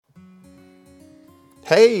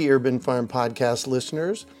Hey, Urban Farm Podcast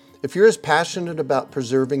listeners. If you're as passionate about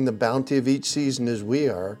preserving the bounty of each season as we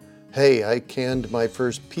are, hey, I canned my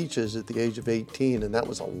first peaches at the age of 18, and that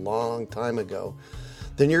was a long time ago,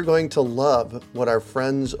 then you're going to love what our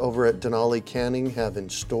friends over at Denali Canning have in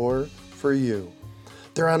store for you.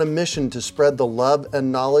 They're on a mission to spread the love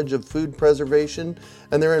and knowledge of food preservation,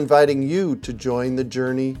 and they're inviting you to join the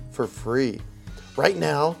journey for free. Right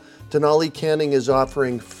now, Denali Canning is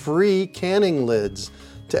offering free canning lids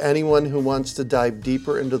to anyone who wants to dive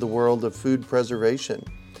deeper into the world of food preservation.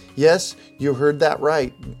 Yes, you heard that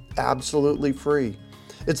right, absolutely free.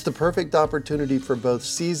 It's the perfect opportunity for both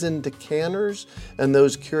seasoned canners and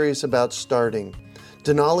those curious about starting.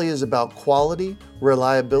 Denali is about quality,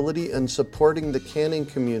 reliability, and supporting the canning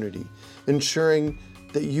community, ensuring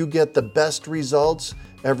that you get the best results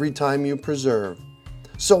every time you preserve.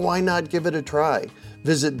 So why not give it a try?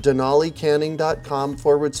 Visit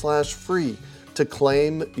denalicanning.com/free to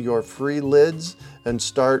claim your free lids and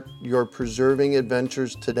start your preserving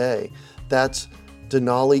adventures today. That's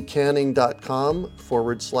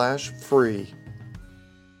denalicanning.com/free.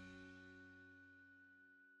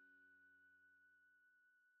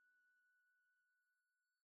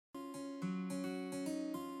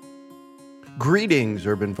 Greetings,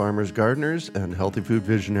 urban farmers, gardeners, and healthy food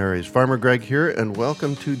visionaries. Farmer Greg here, and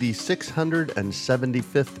welcome to the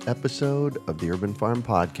 675th episode of the Urban Farm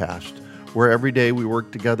Podcast, where every day we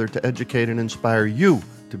work together to educate and inspire you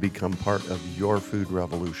to become part of your food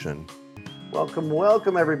revolution.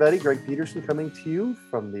 Welcome, everybody. Greg Peterson coming to you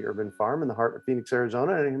from the Urban Farm in the heart of Phoenix,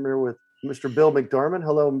 Arizona. And I'm here with Mr. Bill McDormand.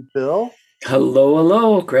 Hello, Bill.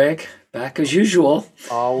 Hello, Greg. Back as usual.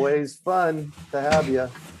 Always fun to have you.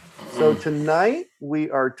 So tonight we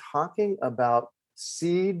are talking about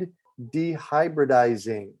seed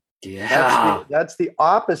dehybridizing. Yeah. That's the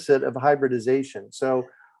opposite of hybridization. So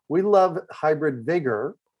we love hybrid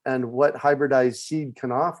vigor and what hybridized seed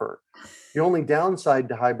can offer. The only downside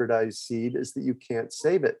to hybridized seed is that you can't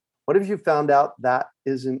save it. What if you found out that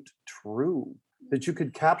isn't true? That you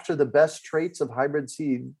could capture the best traits of hybrid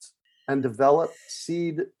seeds and develop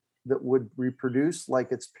seed that would reproduce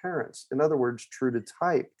like its parents. In other words, true to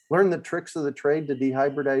type. Learn the tricks of the trade to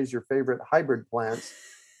dehybridize your favorite hybrid plants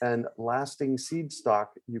and lasting seed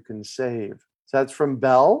stock you can save. So that's from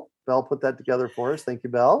Belle. Belle put that together for us. Thank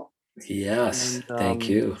you, Belle. Yes, and, thank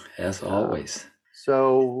you, as always.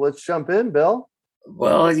 So let's jump in, Bill.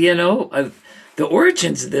 Well, the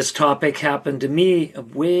origins of this topic happened to me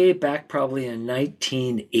way back probably in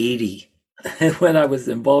 1980 when I was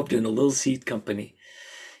involved in a little seed company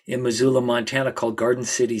in Missoula, Montana called Garden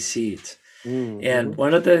City Seeds. Mm-hmm. And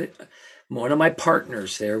one of my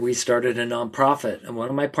partners there, we started a nonprofit, and one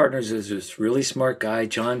of my partners is this really smart guy,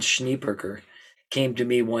 John Schneeberger, came to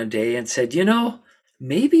me one day and said,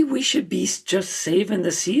 maybe we should be just saving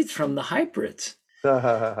the seeds from the hybrids.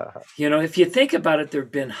 If you think about it, there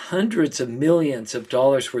have been hundreds of millions of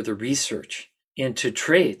dollars worth of research into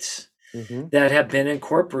traits that have been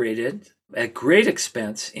incorporated at great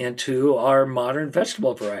expense into our modern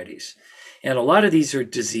vegetable varieties. And a lot of these are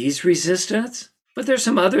disease resistance, but there's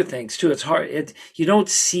some other things too. It's hard. You don't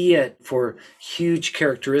see it for huge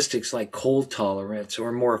characteristics like cold tolerance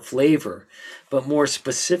or more flavor, but more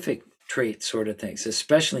specific trait sort of things,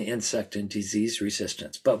 especially insect and disease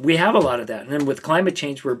resistance. But we have a lot of that. And then with climate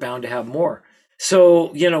change, we're bound to have more.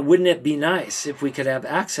 So, wouldn't it be nice if we could have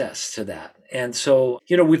access to that? And so,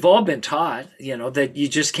 we've all been taught, that you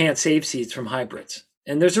just can't save seeds from hybrids.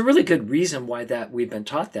 And there's a really good reason why that we've been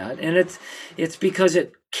taught that. And it's because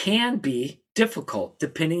it can be difficult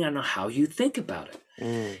depending on how you think about it.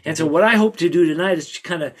 Mm-hmm. And so what I hope to do tonight is to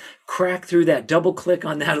kind of crack through that, double click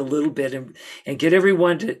on that a little bit and get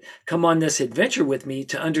everyone to come on this adventure with me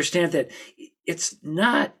to understand that it's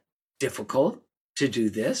not difficult to do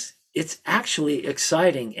this. It's actually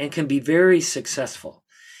exciting and can be very successful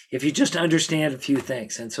if you just understand a few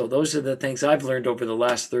things. And so those are the things I've learned over the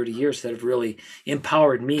last 30 years that have really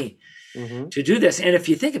empowered me to do this. And if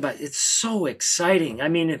you think about it, it's so exciting. I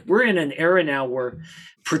mean, we're in an era now where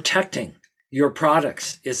protecting your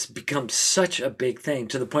products has become such a big thing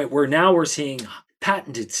to the point where now we're seeing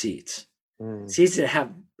patented seeds, seeds that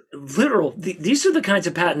have these are the kinds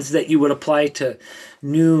of patents that you would apply to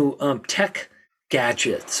new tech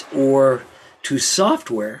gadgets or to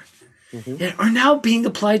software that are now being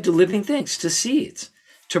applied to living things, to seeds,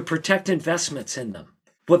 to protect investments in them.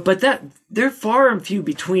 But that they're far and few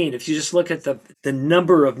between if you just look at the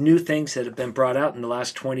number of new things that have been brought out in the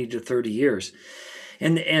last 20 to 30 years.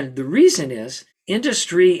 And the reason is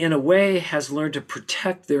industry, in a way, has learned to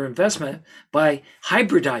protect their investment by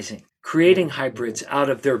hybridizing, creating hybrids out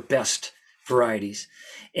of their best varieties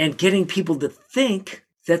and getting people to think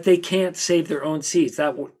that they can't save their own seeds.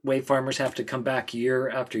 That way farmers have to come back year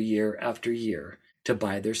after year after year to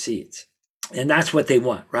buy their seeds. And that's what they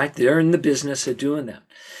want, right? They're in the business of doing that.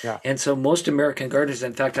 Yeah. And so most American gardeners,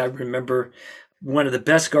 in fact, I remember one of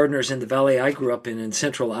the best gardeners in the valley I grew up in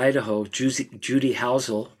central Idaho, Judy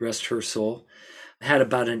Housel, rest her soul, had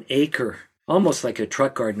about an acre, almost like a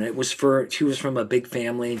truck garden. She was from a big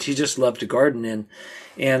family and she just loved to garden.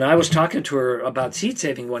 And I was talking to her about seed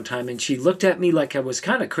saving one time and she looked at me like I was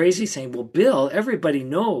kind of crazy saying, well, Bill, everybody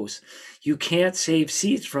knows you can't save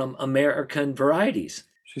seeds from American varieties.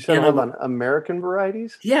 She said, hold on, American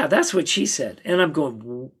varieties? Yeah, that's what she said. And I'm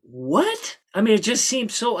going, what? I mean, it just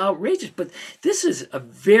seems so outrageous. But this is a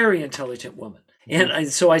very intelligent woman. And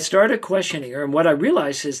so I started questioning her. And what I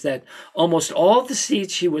realized is that almost all the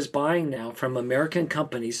seeds she was buying now from American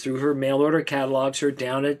companies through her mail order catalogs or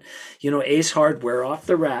down at, Ace Hardware off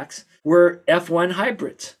the racks were F1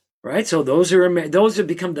 hybrids, right? So those have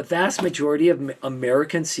become the vast majority of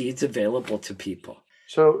American seeds available to people.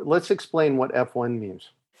 So let's explain what F1 means.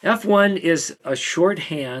 F1 is a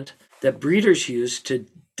shorthand that breeders use to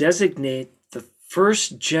designate the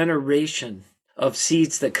first generation of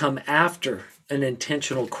seeds that come after an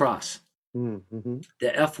intentional cross. Mm-hmm. The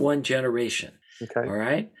F1 generation. Okay. All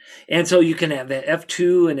right. And so you can have the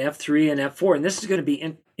F2 and F3 and F4. And this is going to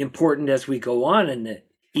be important as we go on in the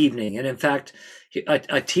evening. And in fact,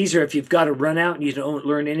 a teaser, if you've got to run out and you don't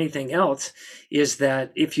learn anything else, is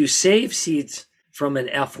that if you save seeds from an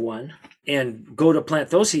F1 and go to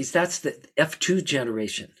plant those seeds, that's the F2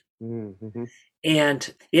 generation. Mm-hmm.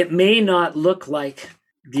 And it may not look like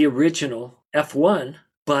the original F1,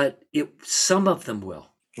 but some of them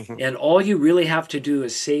will. Mm-hmm. And all you really have to do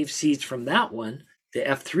is save seeds from that one, the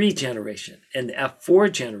F3 generation and the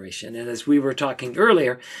F4 generation. And as we were talking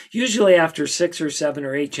earlier, usually after 6 or 7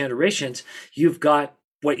 or 8 generations, you've got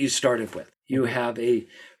what you started with. You have a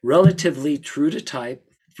relatively true to type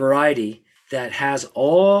variety that has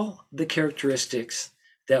all the characteristics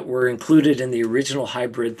that were included in the original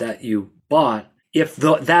hybrid that you bought, if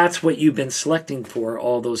that's what you've been selecting for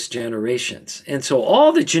all those generations. And so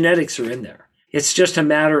all the genetics are in there. It's just a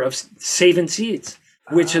matter of saving seeds,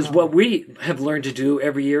 which is what we have learned to do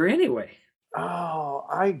every year anyway. Oh,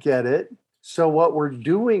 I get it. So what we're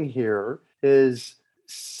doing here is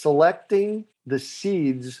selecting the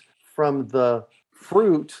seeds from the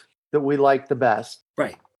fruit that we like the best.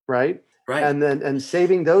 Right. Right? Right. And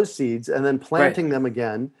saving those seeds and then planting them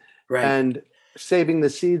again. Right. And saving the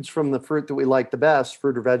seeds from the fruit that we like the best,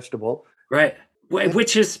 fruit or vegetable. Right.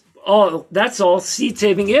 Which is that's all seed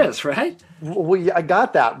saving is, right? Well, yeah, I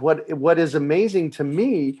got that. What is amazing to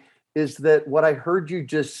me is that what I heard you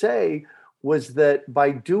just say was that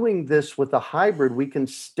by doing this with a hybrid, we can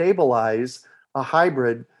stabilize a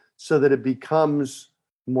hybrid so that it becomes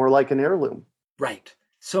more like an heirloom. Right.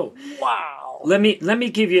 So wow. Let me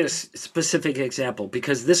give you a specific example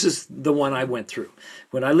because this is the one I went through.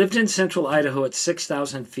 When I lived in central Idaho at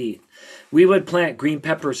 6,000 feet, we would plant green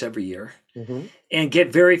peppers every year and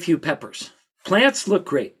get very few peppers. Plants look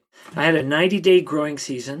great. I had a 90-day growing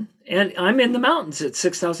season, and I'm in the mountains at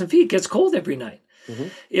 6,000 feet. It gets cold every night.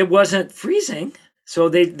 It wasn't freezing, so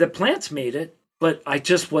the plants made it, but I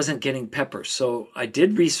just wasn't getting peppers. So I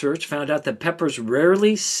did research, found out that peppers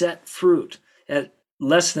rarely set fruit at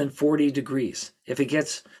less than 40 degrees. If it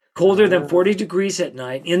gets colder than 40 degrees at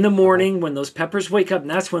night, in the morning when those peppers wake up, and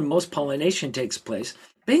that's when most pollination takes place,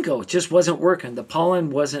 bingo, it just wasn't working. The pollen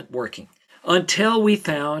wasn't working. Until we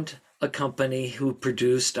found a company who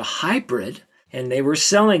produced a hybrid, and they were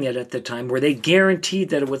selling it at the time, where they guaranteed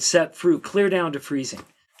that it would set fruit clear down to freezing.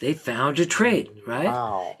 They found a trade, right?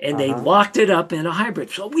 Wow. And they locked it up in a hybrid.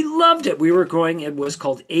 So we loved it. We were growing, it was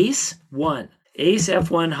called Ace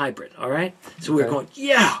F1 hybrid, all right? So we were going,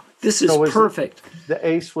 yeah, this is perfect. The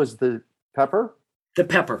Ace was the pepper? The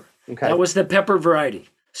pepper. Okay. That was the pepper variety.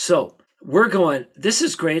 So we're going, this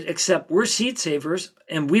is great, except we're seed savers,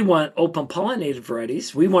 and we want open pollinated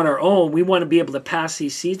varieties. We want our own. We want to be able to pass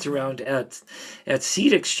these seeds around at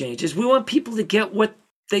seed exchanges. We want people to get what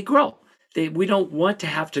they grow. We don't want to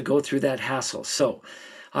have to go through that hassle. So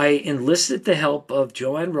I enlisted the help of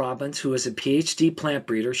Joanne Robbins, who is a PhD plant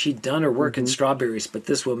breeder. She'd done her work in strawberries, but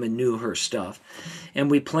this woman knew her stuff. And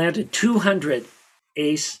we planted 200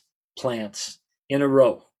 Ace plants in a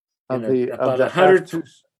row. Of the F2,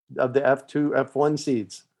 F1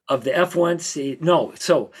 seeds. Of the F1 seed. Of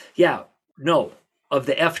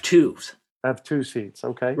the F2s. F2 seeds,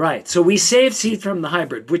 okay. Right. So we save seed from the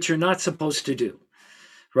hybrid, which you're not supposed to do.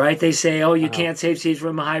 Right? They say, you can't save seeds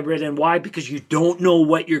from a hybrid. And why? Because you don't know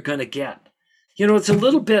what you're going to get. It's a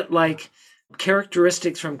little bit like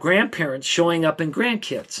characteristics from grandparents showing up in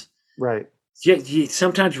grandkids. Right.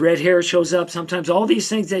 Sometimes red hair shows up. Sometimes all these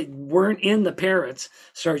things that weren't in the parents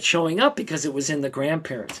start showing up because it was in the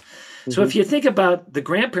grandparents. So if you think about the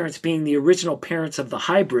grandparents being the original parents of the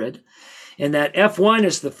hybrid, and that F1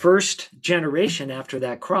 is the first generation after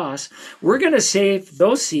that cross, we're going to save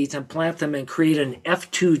those seeds and plant them and create an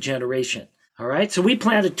F2 generation. All right. So we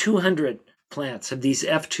planted 200 plants of these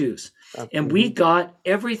F2s. And we got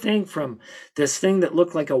everything from this thing that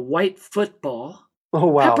looked like a white football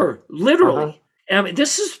pepper, literally. I mean,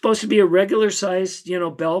 this is supposed to be a regular sized,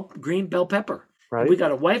 green bell pepper. Right. We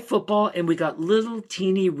got a white football and we got little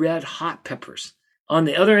teeny red hot peppers on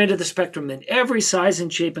the other end of the spectrum in every size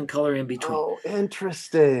and shape and color in between. Oh,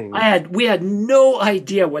 interesting. We had no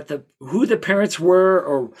idea who the parents were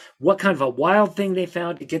or what kind of a wild thing they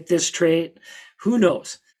found to get this trait. Who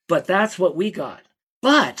knows? But that's what we got.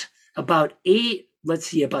 But about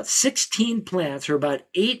 16 plants, or about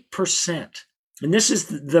 8%. And this is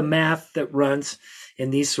the math that runs in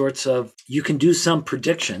these sorts of, you can do some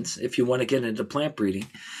predictions if you want to get into plant breeding.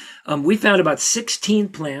 We found about 16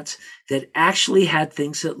 plants that actually had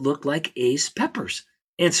things that looked like Ace peppers.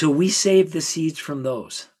 And so we saved the seeds from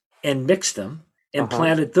those and mixed them and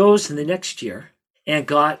planted those in the next year and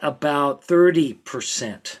got about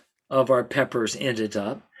 30% of our peppers ended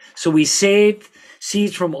up. So we saved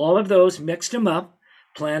seeds from all of those, mixed them up,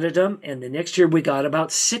 planted them, and the next year we got about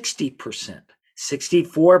 60%.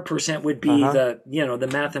 64% would be the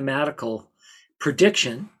mathematical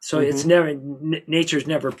prediction. So it's never, nature's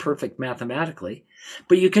never perfect mathematically,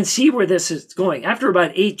 but you can see where this is going. After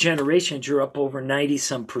about 8 generations, you're up over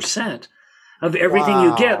 90% of everything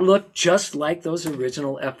you get look just like those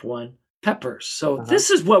original F1 peppers. So this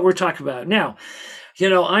is what we're talking about. Now,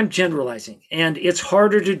 I'm generalizing, and it's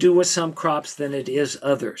harder to do with some crops than it is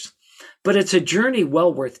others, but it's a journey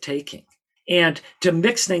well worth taking. And to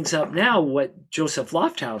mix things up now, what Joseph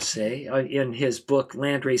Lofthouse say in his book,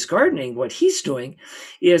 Landrace Gardening, what he's doing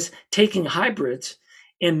is taking hybrids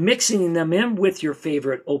and mixing them in with your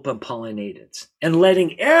favorite open pollinateds and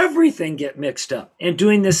letting everything get mixed up and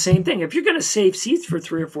doing the same thing. If you're going to save seeds for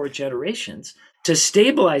 3 or 4 generations to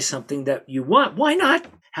stabilize something that you want, why not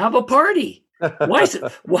have a party?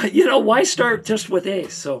 Why start just with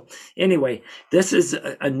Ace? So anyway, this is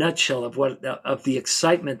a nutshell of the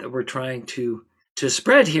excitement that we're trying to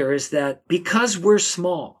spread here, is that because we're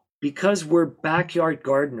small, because we're backyard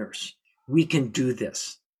gardeners, we can do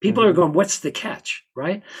this. People are going, what's the catch,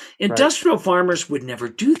 right? Industrial farmers would never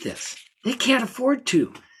do this. They can't afford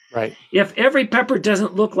to. Right. If every pepper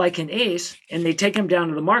doesn't look like an Ace and they take them down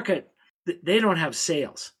to the market, they don't have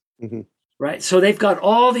sales. Right. So they've got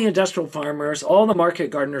all the industrial farmers, all the market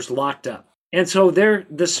gardeners locked up. And so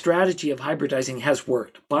the strategy of hybridizing has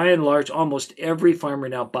worked. By and large, almost every farmer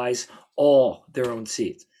now buys all their own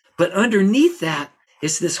seeds. But underneath that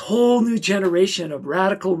is this whole new generation of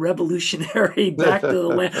radical revolutionary back to the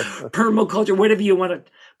land, permaculture, whatever you want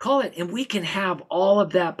to call it. And we can have all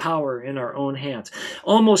of that power in our own hands.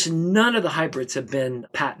 Almost none of the hybrids have been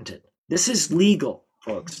patented. This is legal,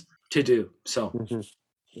 folks, to do. So.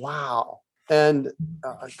 Wow. And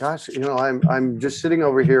gosh, I'm just sitting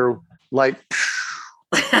over here like,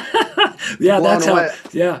 yeah, that's away.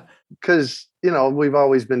 Yeah. Because, we've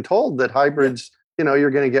always been told that hybrids,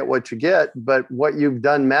 you're going to get what you get. But what you've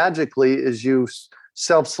done magically is you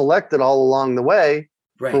self-selected all along the way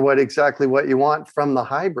for exactly what you want from the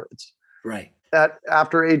hybrids. Right.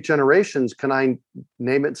 After 8 generations, can I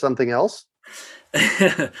name it something else?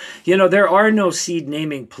 There are no seed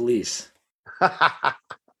naming police.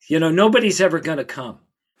 Nobody's ever going to come.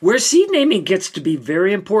 Where seed naming gets to be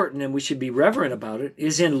very important, and we should be reverent about it,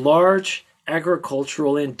 is in large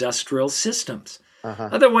agricultural industrial systems.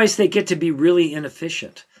 Otherwise, they get to be really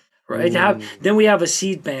inefficient, right? Then we have a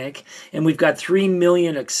seed bank, and we've got 3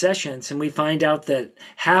 million accessions, and we find out that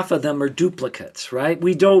half of them are duplicates, right?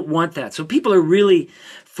 We don't want that. So people are really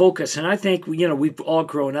focused. And I think, we've all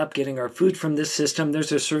grown up getting our food from this system.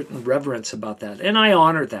 There's a certain reverence about that, and I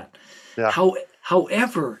honor that. Yeah.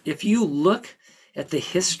 However, if you look at the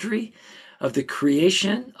history of the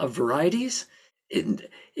creation of varieties,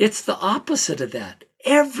 it's the opposite of that.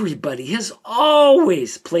 Everybody has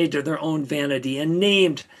always played to their own vanity and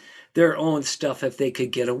named their own stuff if they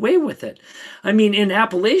could get away with it. I mean, in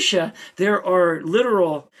Appalachia, there are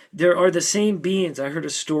the same beans. I heard a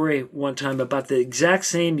story one time about the exact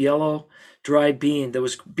same yellow dry bean that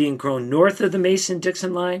was being grown north of the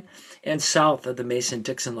Mason-Dixon line and south of the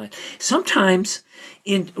Mason-Dixon line, sometimes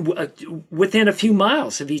within a few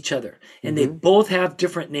miles of each other. And they both have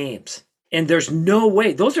different names. And there's no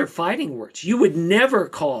way, those are fighting words. You would never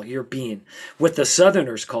call your bean what the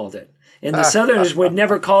Southerners called it. And the Southerners would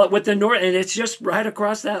never call it with the North, and it's just right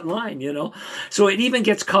across that line, So it even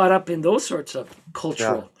gets caught up in those sorts of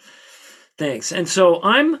cultural things. And so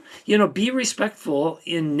be respectful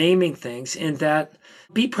in naming things, and that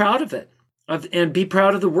be proud of it, and be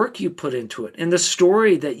proud of the work you put into it and the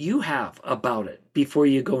story that you have about it before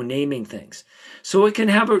you go naming things. So you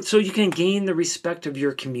can gain the respect of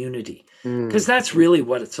your community, because that's really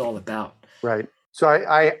what it's all about. Right. So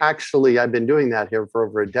I've been doing that here for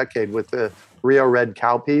over a decade with the Rio Red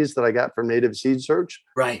cowpeas that I got from Native Seed Search.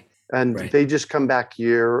 Right. And they just come back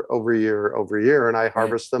year over year over year. And I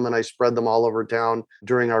harvest them and I spread them all over town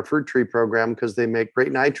during our fruit tree program, because they make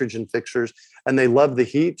great nitrogen fixers and they love the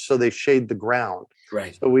heat. So they shade the ground.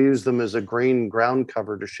 Right. So we use them as a green ground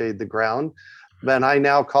cover to shade the ground. And I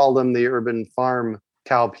now call them the urban farm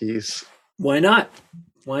cowpeas. Why not?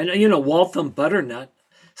 Waltham butternut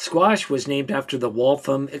squash was named after the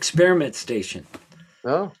Waltham Experiment Station.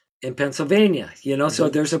 Oh. In Pennsylvania, so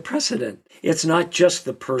there's a precedent. It's not just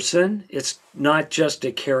the person. It's not just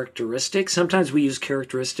a characteristic. Sometimes we use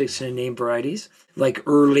characteristics in name varieties, like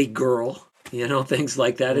early girl, things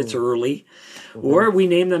like that. It's early. Or we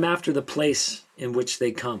name them after the place in which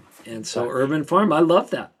they come. And so urban farm, I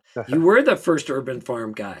love that. You were the first urban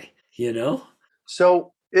farm guy,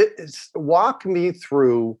 So walk me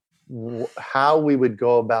through how we would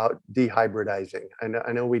go about dehybridizing.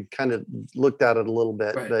 I know we kind of looked at it a little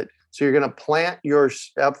bit, but so you're going to plant your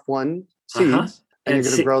F1 seeds and you're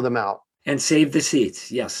going to grow them out. And save the seeds,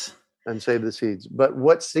 yes. And save the seeds. But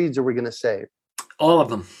what seeds are we going to save? All of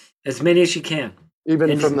them, as many as you can.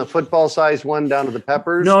 Even from the football-sized one down to the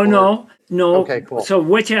peppers? No. Okay, cool.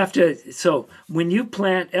 So when you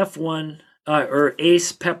plant F1 or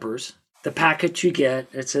ACE peppers, the packet you get,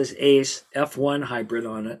 it says ACE F1 hybrid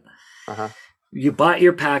on it. You bought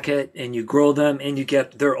your packet and you grow them, and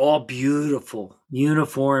they're all beautiful,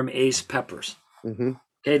 uniform ACE peppers.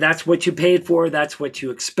 Okay, that's what you paid for. That's what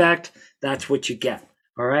you expect. That's what you get.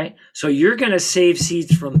 All right. So you're going to save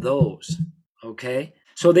seeds from those. Okay.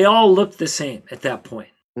 So they all look the same at that point.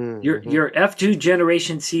 Your F2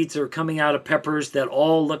 generation seeds are coming out of peppers that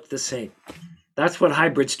all look the same. That's what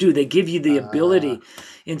hybrids do. They give you the ability.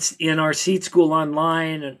 In our Seed School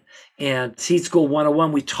Online and Seed School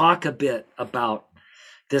 101, we talk a bit about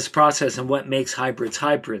this process and what makes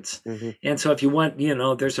hybrids. And so if you want,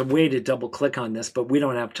 there's a way to double click on this, but we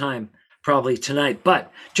don't have time probably tonight.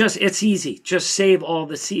 But it's easy. Just save all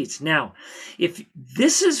the seeds. Now, if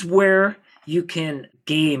this is where you can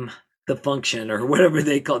game the function, or whatever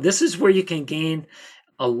they call it, this is where you can gain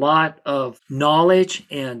a lot of knowledge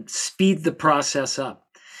and speed the process up,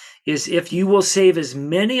 is if you will save as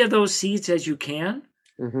many of those seeds as you can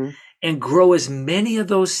and grow as many of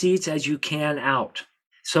those seeds as you can out.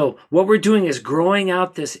 So what we're doing is growing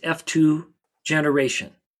out this F2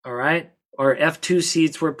 generation, all right? Our F2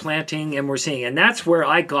 seeds we're planting and we're seeing. And that's where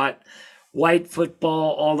I got white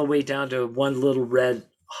football all the way down to one little red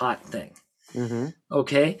hot thing.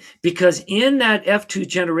 Okay? Because in that F2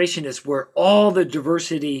 generation is where all the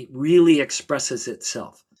diversity really expresses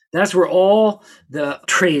itself. That's where all the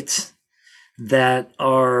traits that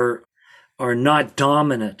are not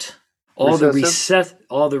dominant, all the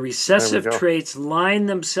recessive traits line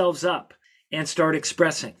themselves up and start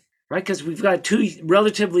expressing, right? Because we've got two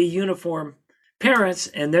relatively uniform parents,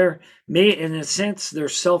 and they're made, in a sense, they're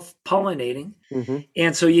self-pollinating.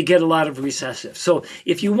 And so you get a lot of recessive. So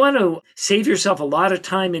if you want to save yourself a lot of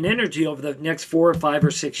time and energy over the next 4 or 5 or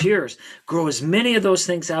 6 years, grow as many of those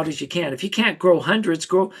things out as you can. If you can't grow hundreds,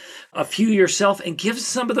 grow a few yourself and give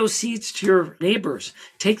some of those seeds to your neighbors.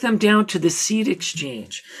 Take them down to the seed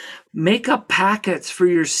exchange. Make up packets for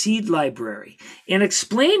your seed library and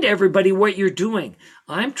explain to everybody what you're doing.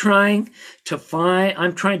 I'm trying to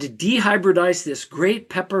dehybridize this great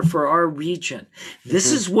pepper for our region.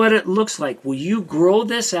 This is what it looks like. Will you grow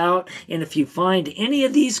this out? And if you find any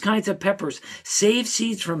of these kinds of peppers, save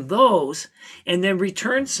seeds from those and then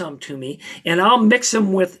return some to me, and I'll mix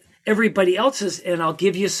them with everybody else's and I'll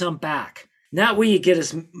give you some back. That way you get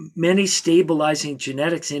as many stabilizing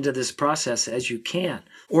genetics into this process as you can.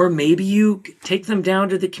 Or maybe you take them down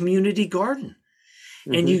to the community garden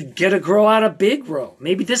and you get a grow out a big row.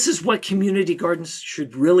 Maybe this is what community gardens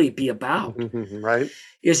should really be about, right?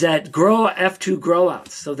 Is that grow F2 grow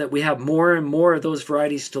outs so that we have more and more of those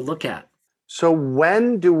varieties to look at. So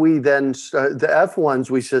when do we then, the F1s,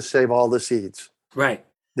 we just save all the seeds? Right.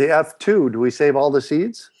 The F2, do we save all the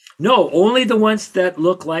seeds? No, only the ones that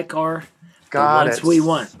look like the ones we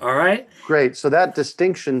want. All right. Great. So that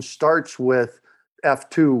distinction starts with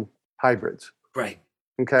F2 hybrids. Right.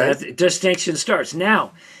 Okay. That distinction starts.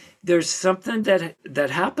 Now, there's something that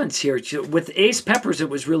happens here. With Ace peppers, it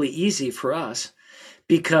was really easy for us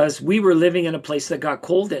because we were living in a place that got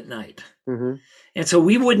cold at night. Mm-hmm. And so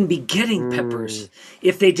we wouldn't be getting peppers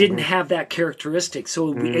if they didn't Mm-hmm. have that characteristic.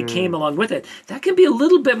 So it came along with it. That can be a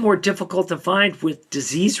little bit more difficult to find with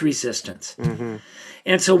disease resistance. Mm-hmm.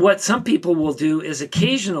 And so what some people will do is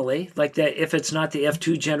occasionally, like that, if it's not the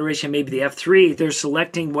F2 generation, maybe the F3, they're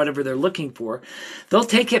selecting whatever they're looking for. They'll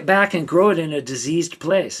take it back and grow it in a diseased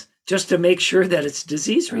place just to make sure that it's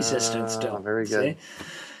disease resistant still. Very good.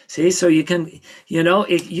 See, so you can,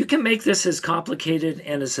 you can make this as complicated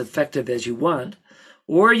and as effective as you want,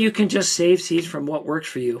 or you can just save seeds from what works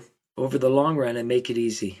for you over the long run and make it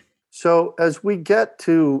easy. So as we get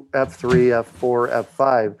to F3, F4,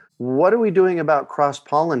 F5, what are we doing about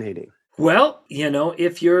cross-pollinating? Well,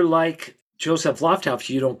 if you're like Joseph Lofthouse,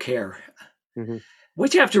 you don't care. Mm-hmm.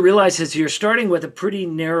 What you have to realize is you're starting with a pretty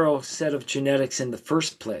narrow set of genetics in the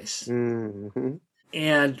first place. Mm-hmm.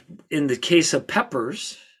 And in the case of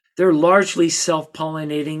peppers, they're largely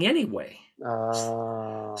self-pollinating anyway.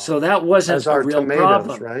 So that wasn't a real tomatoes,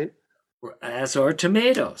 problem. right? As are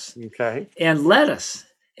tomatoes. Okay. And lettuce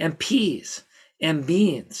and peas and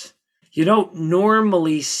beans. You don't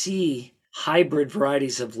normally see hybrid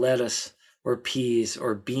varieties of lettuce or peas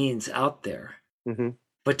or beans out there. Mm-hmm.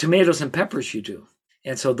 But tomatoes and peppers you do.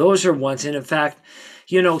 And so those are ones. And in fact,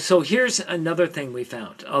 so here's another thing we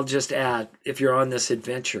found. I'll just add, if you're on this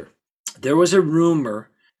adventure, there was a rumor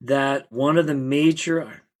that one of the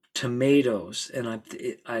major tomatoes, and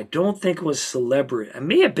I don't think it was celebrity, it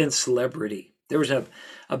may have been celebrity. There was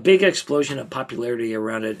a big explosion of popularity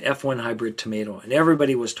around an F1 hybrid tomato, and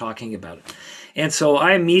everybody was talking about it. And so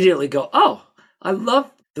I immediately go, oh, I love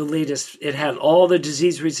the latest. It had all the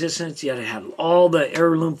disease resistance, yet it had all the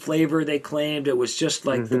heirloom flavor they claimed. It was just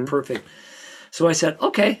like the perfect. So I said,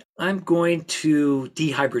 okay, I'm going to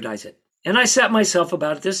dehybridize it. And I set myself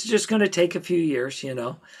about it. This is just going to take a few years,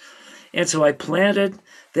 And so I planted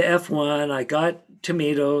the F1. I got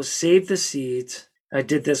tomatoes, saved the seeds. I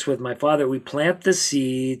did this with my father. We plant the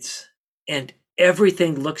seeds and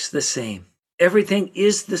everything looks the same. Everything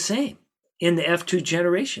is the same in the F2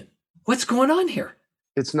 generation. What's going on here?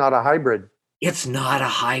 It's not a hybrid. It's not a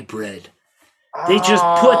hybrid. They just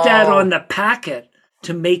put that on the packet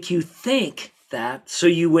to make you think that, so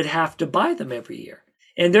you would have to buy them every year.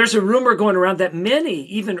 And there's a rumor going around that many,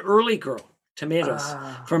 even early girl tomatoes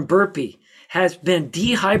from Burpee, has been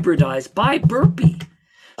dehybridized by Burpee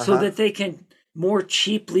so that they can more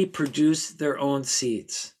cheaply produce their own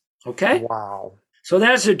seeds. Okay? Wow. So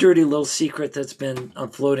that's a dirty little secret that's been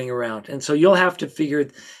floating around. And so you'll have to figure,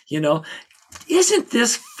 isn't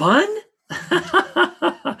this fun?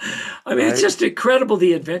 I mean, It's just incredible,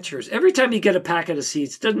 the adventures. Every time you get a packet of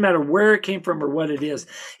seeds, doesn't matter where it came from or what it is.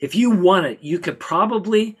 If you want it, you could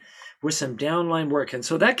probably, with some downline work. And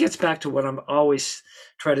so that gets back to what I'm always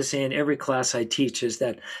try to say in every class I teach, is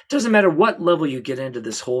that it doesn't matter what level you get into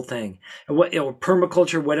this whole thing, and what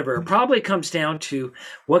permaculture, whatever, it probably comes down to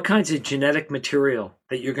what kinds of genetic material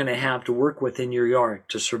that you're going to have to work with in your yard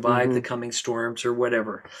to survive the coming storms or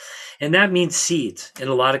whatever. And that means seeds in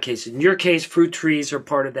a lot of cases. In your case, fruit trees are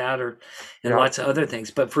part of that, and lots of other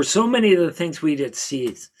things. But for so many of the things we did,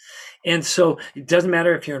 seeds. And so it doesn't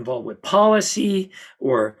matter if you're involved with policy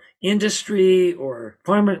or industry or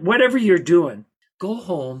farmer, whatever you're doing, go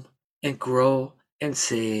home and grow and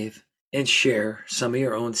save and share some of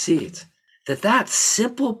your own seeds. That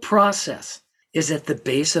simple process is at the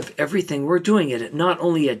base of everything we're doing. It not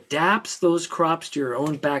only adapts those crops to your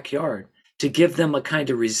own backyard to give them a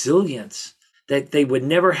kind of resilience that they would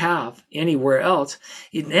never have anywhere else,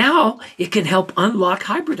 now it can help unlock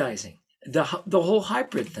hybridizing, the whole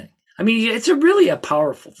hybrid thing. I mean, it's really a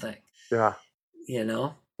powerful thing. Yeah.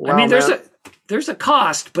 Wow, I mean, there's a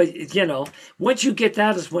cost, but once you get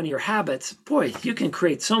that as one of your habits, boy, you can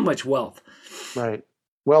create so much wealth. Right.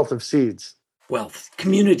 Wealth of seeds. Wealth,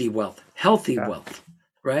 community wealth, healthy wealth,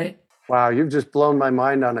 right? Wow, you've just blown my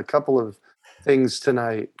mind on a couple of things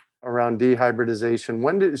tonight around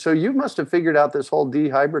dehybridization. So you must have figured out this whole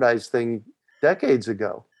dehybridize thing decades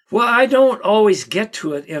ago. Well, I don't always get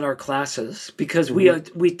to it in our classes because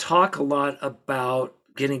we talk a lot about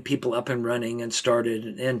getting people up and running and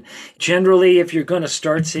started. And generally, if you're going to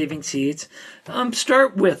start saving seeds,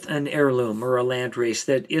 start with an heirloom or a landrace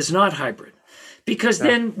that is not hybrid. Because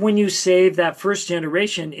then when you save that first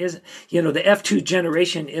generation, the F2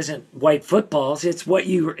 generation isn't white footballs, it's what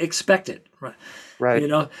you expected. Right.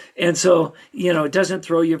 And so, it doesn't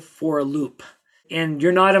throw you for a loop. And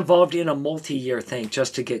you're not involved in a multi-year thing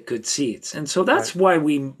just to get good seeds. And so that's why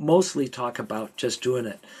we mostly talk about just doing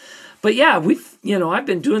it. But yeah, I've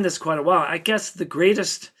been doing this quite a while. I guess the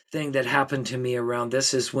greatest thing that happened to me around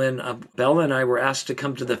this is when Bella and I were asked to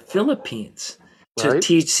come to the Philippines to Right?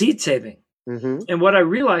 teach seed saving. Mm-hmm. And what I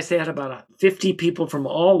realized, they had about 50 people from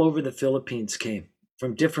all over the Philippines came,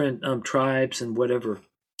 from different tribes and whatever.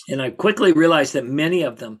 And I quickly realized that many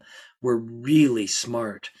of them were really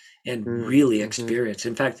smart and really Mm-hmm. experienced.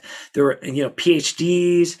 In fact, there were,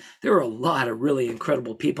 PhDs. There were a lot of really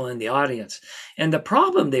incredible people in the audience. And the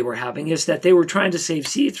problem they were having is that they were trying to save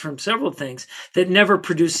seeds from several things that never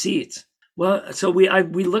produced seeds. Well, so we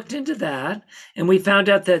looked into that, and we found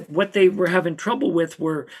out that what they were having trouble with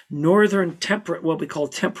were northern temperate, what we call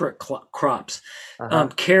temperate crops, Uh-huh.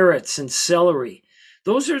 carrots and celery.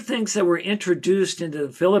 Those are things that were introduced into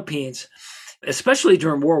the Philippines, especially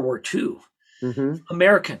during World War II. Mm-hmm.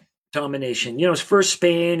 American domination. It's first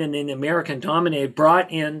Spain and then American dominated, brought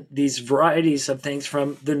in these varieties of things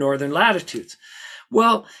from the northern latitudes.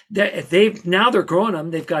 Well, now they're growing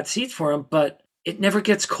them. They've got seeds for them, but it never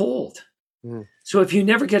gets cold. Mm. So if you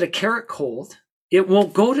never get a carrot cold, it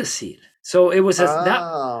won't go to seed. So it was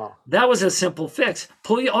that was a simple fix.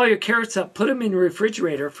 Pull all your carrots up, put them in the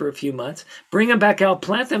refrigerator for a few months, bring them back out,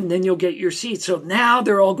 plant them, then you'll get your seeds. So now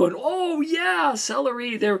they're all going, oh yeah,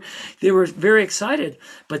 celery. They were very excited.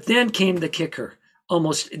 But then came the kicker.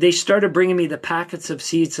 They started bringing me the packets of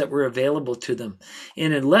seeds that were available to them.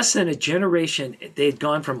 And in less than a generation, they'd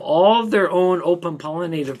gone from all of their own open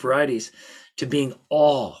pollinated varieties to being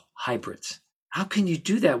all hybrids. How can you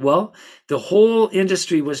do that? Well, the whole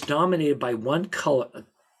industry was dominated by one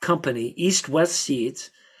company, East West Seeds.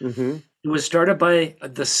 Mm-hmm. It was started by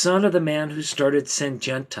the son of the man who started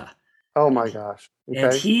Syngenta. Oh my gosh. Okay.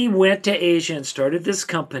 And he went to Asia and started this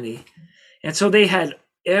company. And so they had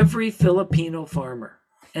every Filipino farmer,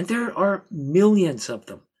 and there are millions of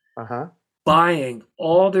them, buying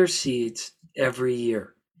all their seeds every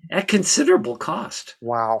year at considerable cost.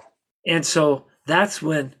 Wow. And so that's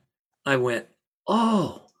when I went,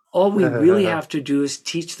 all we really have to do is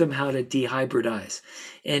teach them how to dehybridize.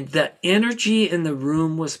 And the energy in the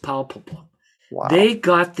room was palpable. Wow. They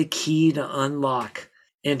got the key to unlock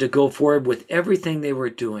and to go forward with everything they were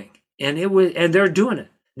doing. And they're doing it.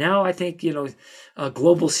 Now I think,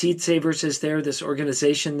 Global Seed Savers is there, this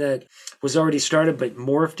organization that was already started but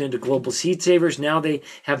morphed into Global Seed Savers. Now they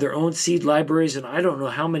have their own seed libraries in I don't know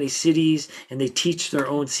how many cities, and they teach their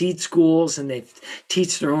own seed schools, and they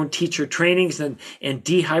teach their own teacher trainings, and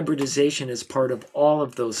dehybridization is part of all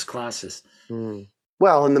of those classes. Mm.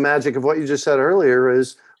 Well, and the magic of what you just said earlier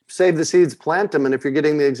is save the seeds, plant them, and if you're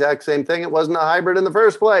getting the exact same thing, it wasn't a hybrid in the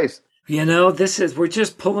first place. We're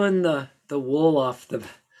just pulling the wool off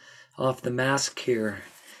the mask here,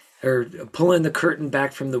 or pulling the curtain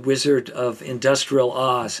back from the Wizard of Industrial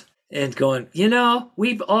Oz and going,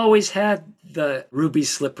 we've always had the ruby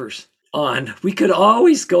slippers on. We could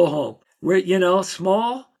always go home. We're,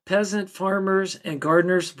 small peasant farmers and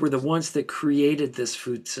gardeners were the ones that created this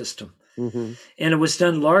food system. Mm-hmm. And it was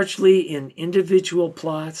done largely in individual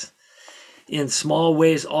plots, in small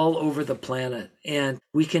ways all over the planet. And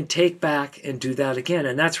we can take back and do that again.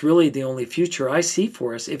 And that's really the only future I see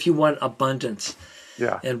for us if you want abundance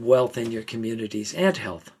and wealth in your communities and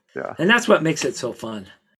health. Yeah. And that's what makes it so fun.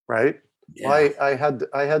 Right? Yeah. Well,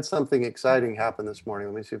 I had something exciting happen this morning.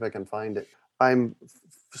 Let me see if I can find it. I'm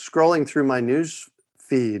scrolling through my news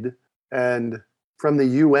feed, and from the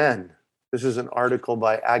UN, this is an article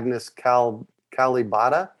by Agnes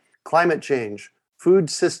Kalibata. Climate change. Food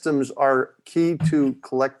systems are key to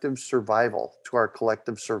collective survival, to our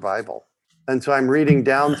collective survival. And so I'm reading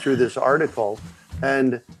down through this article,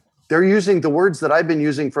 and they're using the words that I've been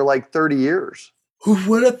using for like 30 years. Who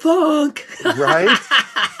would have thunk? Right?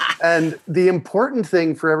 And the important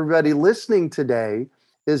thing for everybody listening today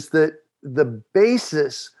is that the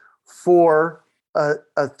basis for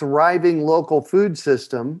a thriving local food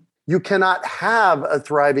system, you cannot have a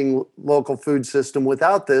thriving local food system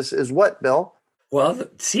without this, is what, Bill? Well, the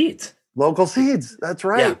seeds. Local seeds. That's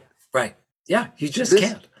right. Yeah, right. Yeah, you just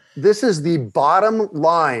can't. This is the bottom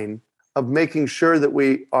line of making sure that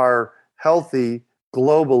we are healthy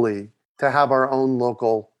globally, to have our own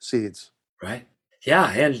local seeds. Right.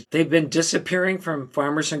 Yeah, and they've been disappearing from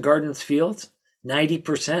farmers and gardens fields.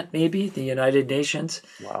 90% maybe. The United Nations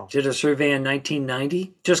did a survey in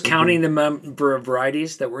 1990, just counting the number of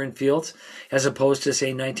varieties that were in fields, as opposed to, say,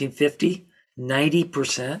 1950.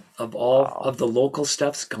 90% of all of the local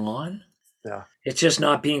stuff's gone. Yeah. It's just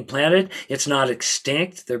not being planted. It's not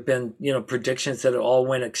extinct. There have been, predictions that it all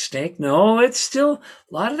went extinct. No, it's still,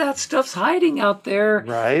 a lot of that stuff's hiding out there.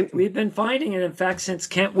 Right. We've been finding it. In fact, since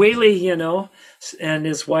Kent Whaley, and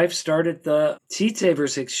his wife started the Seed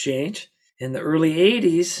Savers Exchange, in the early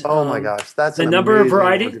 80s, Oh my gosh, that's the an number of amazing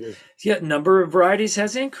varieties, organization. number of varieties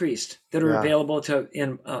has increased that are Yeah. available to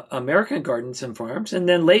in American gardens and farms. And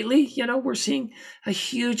then lately, we're seeing a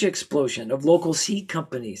huge explosion of local seed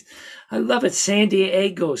companies. I love it. San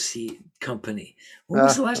Diego Seed Company. When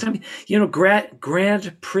was the last time?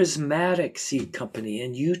 Grand Prismatic Seed Company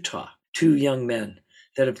in Utah. Two young men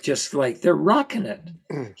that have just they're rocking it.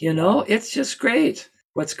 Wow. It's just great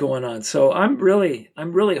what's going on. So I'm really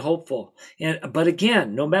hopeful. But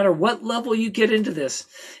again, no matter what level you get into this,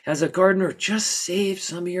 as a gardener, just save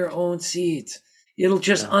some of your own seeds. It'll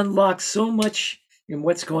just unlock so much in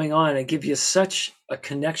what's going on and give you such a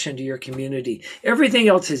connection to your community. Everything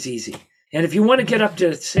else is easy. And if you want to get up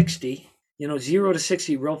to 60, 0 to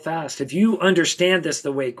 60 real fast, if you understand this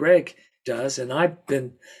the way Greg does, and I've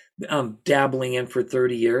been dabbling in for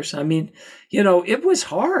 30 years, I mean, it was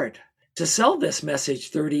hard to sell this message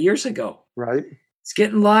 30 years ago. Right. It's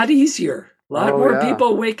getting a lot easier, a lot more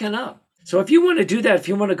people waking up. So if you want to do that, if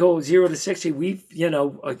you want to go 0 to 60,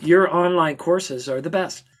 your online courses are the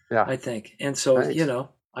best, I think. And so,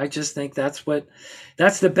 I just think that's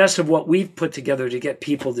the best of what we've put together to get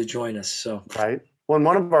people to join us. So, right. Well,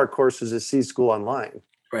 one of our courses is Seed School Online.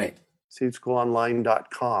 Right.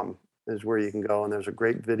 Seedschoolonline.com is where you can go. And there's a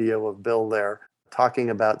great video of Bill there talking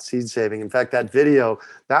about seed saving. In fact, that video,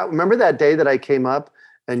 remember that day that I came up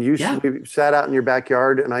and we sat out in your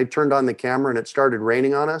backyard and I turned on the camera and it started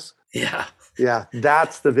raining on us? Yeah. Yeah,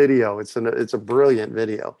 that's the video. It's a brilliant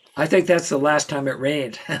video. I think that's the last time it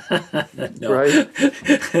rained. Right?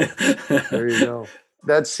 There you go.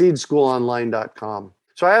 That's seedschoolonline.com.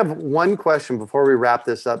 So I have one question before we wrap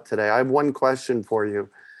this up today. I have one question for you.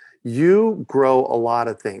 You grow a lot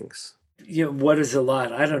of things. What is a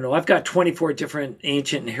lot? I don't know. I've got 24 different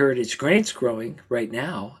ancient and heritage grains growing right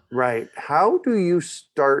now. Right. How do you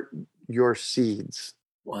start your seeds?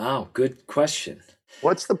 Wow, good question.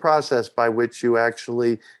 What's the process by which you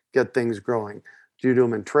actually get things growing? Do you do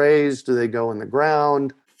them in trays? Do they go in the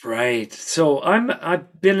ground? Right. So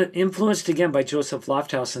I've been influenced again by Joseph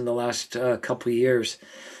Lofthouse in the last couple of years,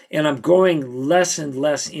 and I'm growing less and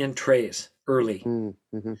less in trays early.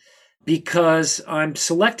 Mm-hmm. Because I'm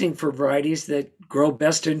selecting for varieties that grow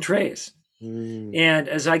best in trays. And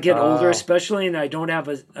as I get older, especially, and I don't have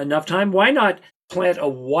enough time, why not plant a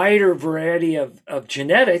wider variety of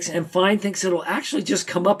genetics and find things that'll actually just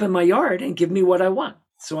come up in my yard and give me what I want?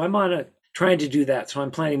 So I'm trying to do that. So I'm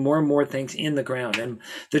planting more and more things in the ground. And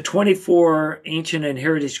the 24 ancient and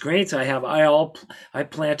heritage grains I have, I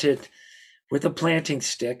planted with a planting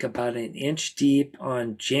stick about 1 inch deep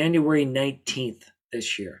on January 19th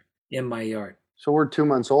this year in my yard. So we're 2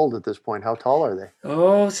 months old at this point. How tall are they?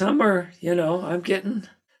 Oh, some are, I'm getting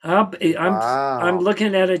up. I'm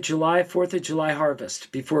looking at a 4th of July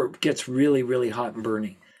harvest before it gets really, really hot and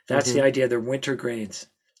burning. That's the idea. They're winter grains.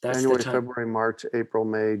 That's January, the time. February, March, April,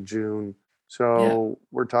 May, June. So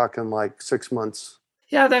we're talking like 6 months.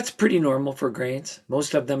 Yeah, that's pretty normal for grains.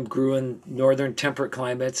 Most of them grew in northern temperate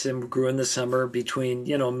climates and grew in the summer between,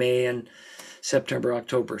 May and September,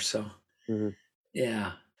 October. So,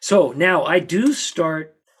 yeah. So now I do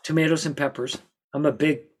start tomatoes and peppers. I'm a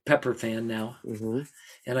big pepper fan now.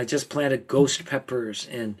 And I just planted ghost peppers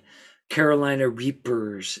and Carolina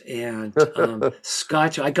Reapers and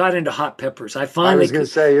Scotch. I got into hot peppers. I was going to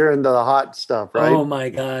say, you're into the hot stuff, right? Oh my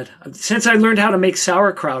God. Since I learned how to make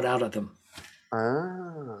sauerkraut out of them.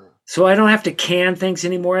 So I don't have to can things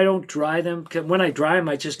anymore. I don't dry them. When I dry them,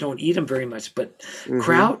 I just don't eat them very much. But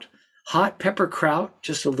kraut, hot pepper kraut,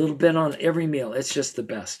 just a little bit on every meal. It's just the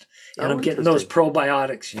best. And I'm getting those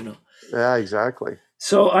probiotics, Yeah, exactly.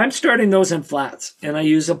 So I'm starting those in flats, and I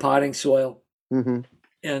use a potting soil.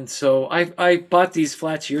 And so I bought these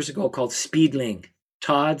flats years ago called Speedling,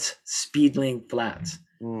 Todd's Speedling flats,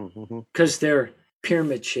 because they're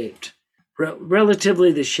pyramid shaped.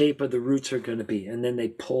 Relatively the shape of the roots are going to be, and then they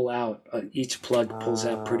pull out. Each plug pulls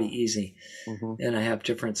out pretty easy, and I have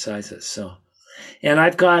different sizes. So, and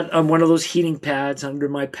I've got one of those heating pads under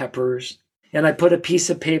my peppers, and I put a piece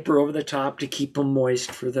of paper over the top to keep them moist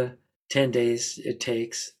for the 10 days it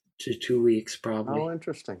takes to 2 weeks probably. Oh,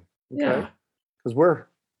 interesting. Okay. Yeah, because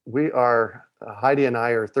Heidi and I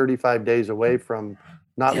are 35 days away from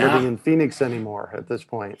not living in Phoenix anymore at this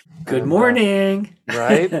point. Good morning.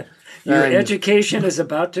 Right? Your education is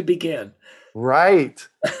about to begin. Right.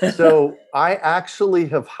 So I actually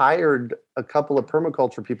have hired a couple of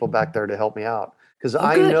permaculture people back there to help me out because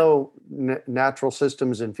I know natural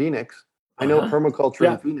systems in Phoenix. I know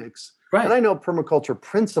permaculture in Phoenix. Right. And I know permaculture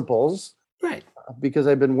principles. Right. Because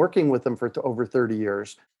I've been working with them for over 30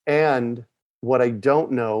 years. And What I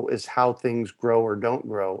don't know is how things grow or don't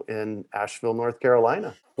grow in Asheville, North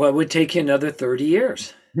Carolina. Well, it would take you another 30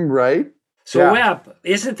 years. Right? So, Yeah. yeah,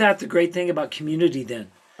 isn't that the great thing about community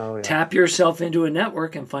then? Oh, yeah. Tap yourself into a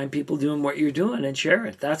network and find people doing what you're doing and share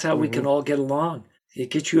it. That's how we can all get along. It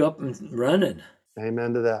gets you up and running.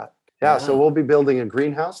 Amen to that. Yeah. So Yeah, we'll be building a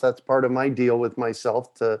greenhouse. That's part of my deal with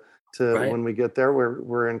myself to right, when we get there.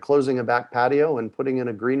 We're enclosing a back patio and putting in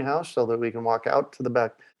a greenhouse so that we can walk out to the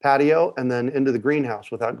back patio and then into the greenhouse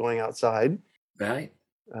without going outside. right.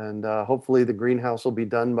 And hopefully the greenhouse will be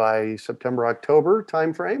done by September, October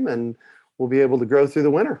timeframe, and we'll be able to grow through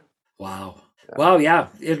the winter. Wow. Yeah. Wow, yeah.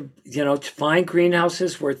 To find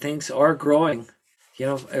greenhouses where things are growing,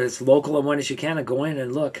 as local a one as you can, and go in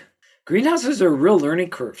and look. Greenhouses are real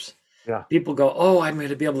learning curves. Yeah. People go, "Oh, I'm going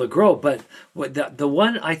to be able to grow," but what the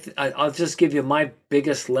one I'll just give you my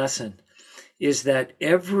biggest lesson is that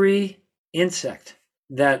every insect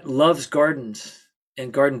that loves gardens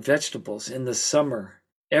and garden vegetables in the summer,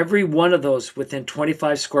 every one of those within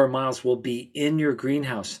 25 square miles will be in your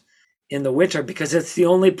greenhouse in the winter because it's the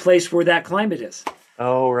only place where that climate is.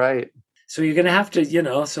 Oh, right. So you're going to have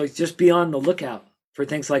to, so just be on the lookout for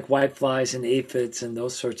things like whiteflies and aphids and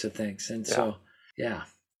those sorts of things. And so, yeah.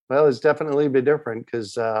 Well, it's definitely been different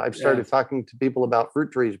because I've Yeah. started talking to people about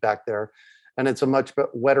fruit trees back there, and it's a much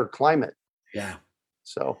wetter climate. Yeah.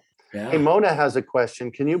 So, hey, Yeah. Mona has a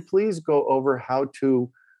question. Can you please go over how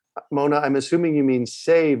to, Mona, I'm assuming you mean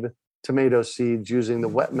save tomato seeds using the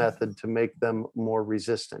wet method to make them more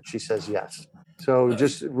resistant. She says yes. So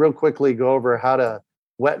just real quickly go over how to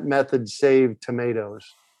wet method save tomatoes.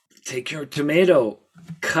 Take your tomato,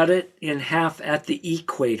 cut it in half at the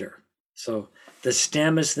equator. So the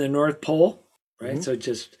stem is the North Pole, right? So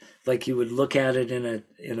just like you would look at it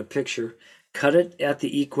in a picture, cut it at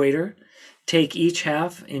the equator. Take each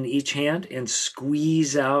half in each hand and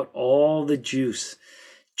squeeze out all the juice,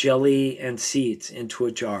 jelly, and seeds into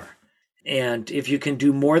a jar. And if you can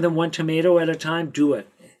do more than one tomato at a time, do it.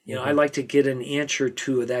 I like to get an inch or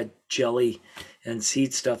two of that jelly and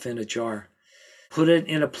seed stuff in a jar. Put it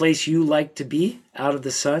in a place you like to be, out of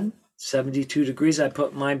the sun, 72 degrees. I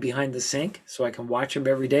put mine behind the sink so I can watch them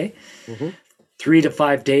every day. 3 to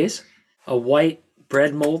 5 days. A white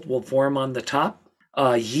bread mold will form on the top.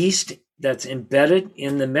 Yeast that's embedded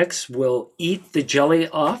in the mix will eat the jelly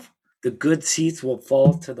off. The good seeds will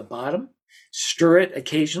fall to the bottom. Stir it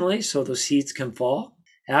occasionally so the seeds can fall.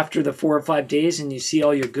 After the 4 or 5 days and you see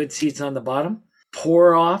all your good seeds on the bottom,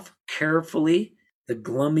 pour off carefully the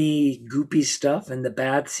glummy, goopy stuff and the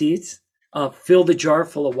bad seeds. Fill the jar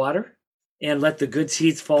full of water and let the good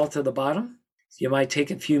seeds fall to the bottom. You might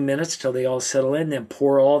take a few minutes till they all settle in, then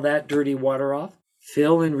pour all that dirty water off.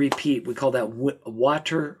 Fill and repeat. We call that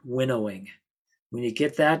water winnowing. When you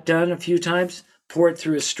get that done a few times, pour it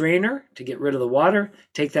through a strainer to get rid of the water.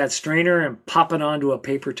 Take that strainer and pop it onto a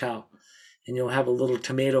paper towel, and you'll have a little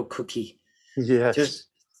tomato cookie. Yes. Just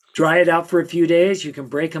dry it out for a few days. You can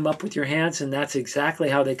break them up with your hands, and that's exactly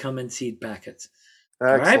how they come in seed packets.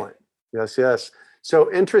 Excellent. Right? Yes, yes.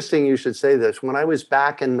 So interesting you should say this. When I was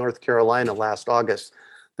back in North Carolina last August,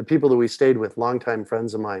 the people that we stayed with, longtime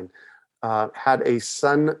friends of mine, had a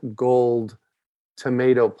sun gold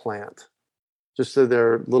tomato plant. Just so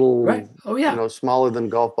they're little, Right. Oh, yeah. smaller than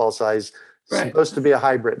golf ball size, Right. supposed to be a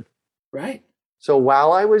hybrid. Right. So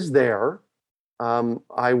while I was there,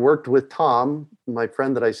 I worked with Tom, my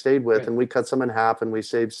friend that I stayed with, and we cut some in half and we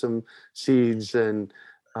saved some seeds. And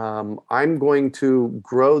I'm going to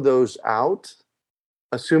grow those out,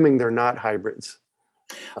 assuming they're not hybrids.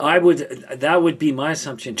 That would be my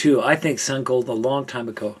assumption too. I think sun gold a long time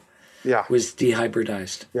ago was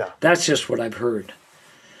dehybridized. Yeah. That's just what I've heard.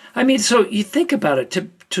 I mean, so you think about it,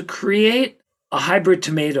 to create a hybrid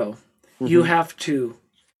tomato, you have to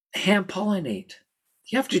hand pollinate.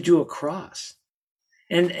 You have to do a cross.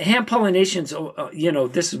 And hand pollinations,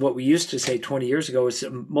 this is what we used to say 20 years ago, is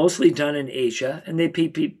mostly done in Asia, and they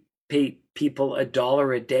pay people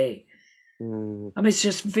 $1 a day. I mean, it's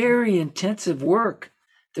just very intensive work.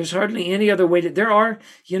 There's hardly any other way there are,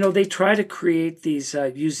 they try to create these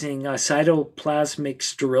using cytoplasmic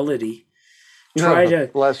sterility.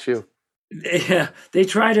 Bless you. Yeah, they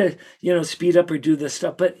try to, speed up or do this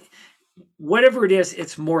stuff, but whatever it is,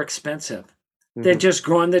 it's more expensive than just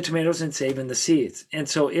growing the tomatoes and saving the seeds. And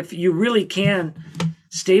so if you really can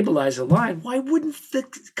stabilize a line, why wouldn't the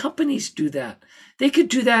companies do that? They could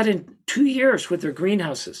do that in 2 years with their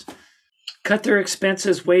greenhouses. Cut their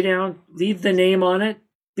expenses way down, leave the name on it,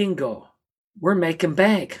 bingo. We're making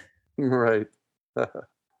bank. Right.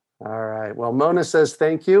 All right. Well, Mona says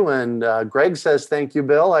thank you. And Greg says thank you,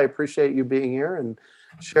 Bill. I appreciate you being here and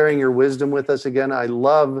sharing your wisdom with us again. I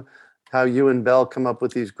love how you and Belle come up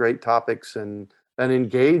with these great topics and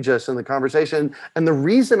engage us in the conversation. And the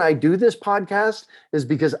reason I do this podcast is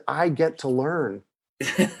because I get to learn.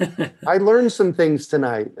 I learned some things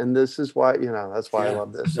tonight, and this is why, that's why I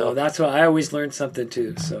love this. So that's why I always learn something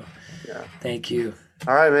too. So thank you.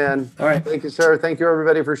 All right, man. All right. Thank you, sir. Thank you,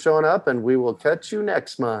 everybody, for showing up, and we will catch you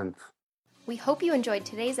next month. We hope you enjoyed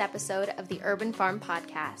today's episode of the Urban Farm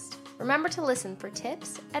Podcast. Remember to listen for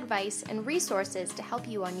tips, advice, and resources to help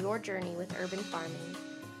you on your journey with urban farming.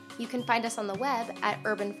 You can find us on the web at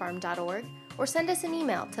urbanfarm.org or send us an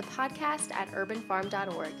email to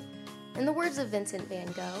podcast@urbanfarm.org. In the words of Vincent van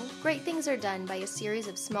Gogh, great things are done by a series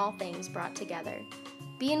of small things brought together.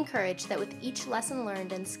 Be encouraged that with each lesson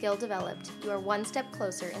learned and skill developed, you are one step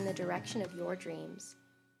closer in the direction of your dreams.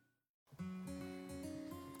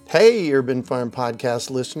 Hey, Urban Farm Podcast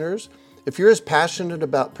listeners. If you're as passionate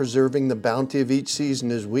about preserving the bounty of each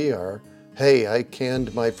season as we are, hey, I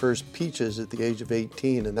canned my first peaches at the age of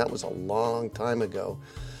 18, and that was a long time ago,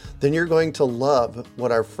 then you're going to love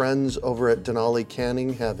what our friends over at Denali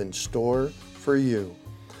Canning have in store for you.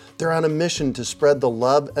 They're on a mission to spread the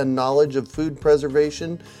love and knowledge of food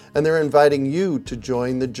preservation, and they're inviting you to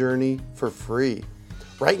join the journey for free.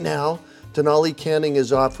 Right now, Denali Canning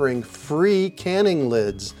is offering free canning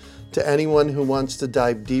lids to anyone who wants to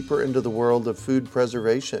dive deeper into the world of food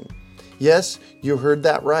preservation. Yes, you heard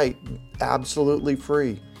that right, absolutely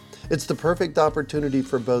free. It's the perfect opportunity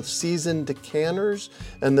for both seasoned canners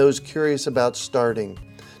and those curious about starting.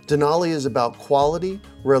 Denali is about quality,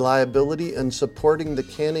 reliability, and supporting the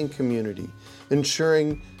canning community,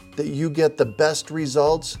 ensuring that you get the best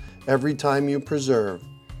results every time you preserve.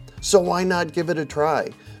 So why not give it a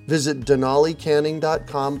try? Visit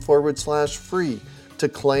denalicanning.com/free to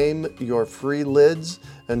claim your free lids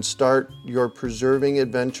and start your preserving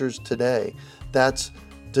adventures today. That's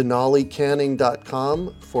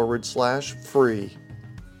denalicanning.com/free.